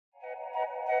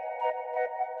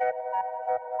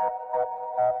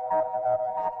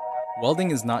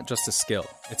Welding is not just a skill,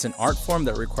 it's an art form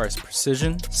that requires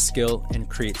precision, skill, and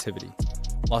creativity.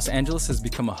 Los Angeles has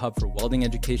become a hub for welding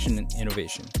education and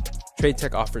innovation. Trade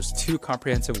Tech offers 2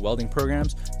 comprehensive welding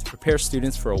programs to prepare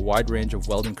students for a wide range of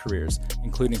welding careers,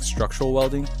 including structural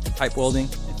welding, pipe welding,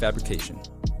 and fabrication.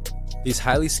 These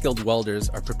highly skilled welders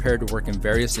are prepared to work in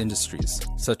various industries,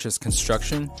 such as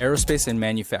construction, aerospace, and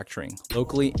manufacturing,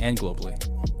 locally and globally.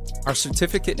 Our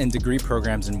certificate and degree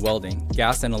programs in welding,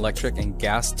 gas and electric, and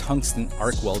gas tungsten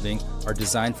arc welding are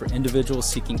designed for individuals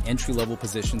seeking entry-level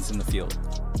positions in the field.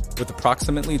 With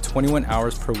approximately 21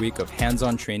 hours per week of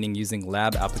hands-on training using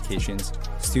lab applications,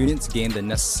 students gain the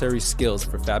necessary skills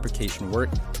for fabrication work,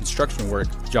 construction work,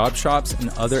 job shops, and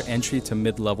other entry to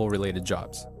mid-level related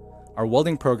jobs. Our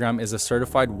welding program is a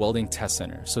certified welding test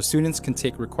center, so students can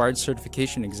take required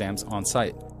certification exams on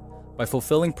site. By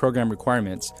fulfilling program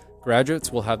requirements,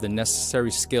 graduates will have the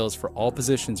necessary skills for all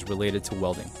positions related to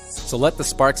welding. So let the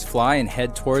sparks fly and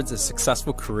head towards a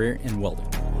successful career in welding.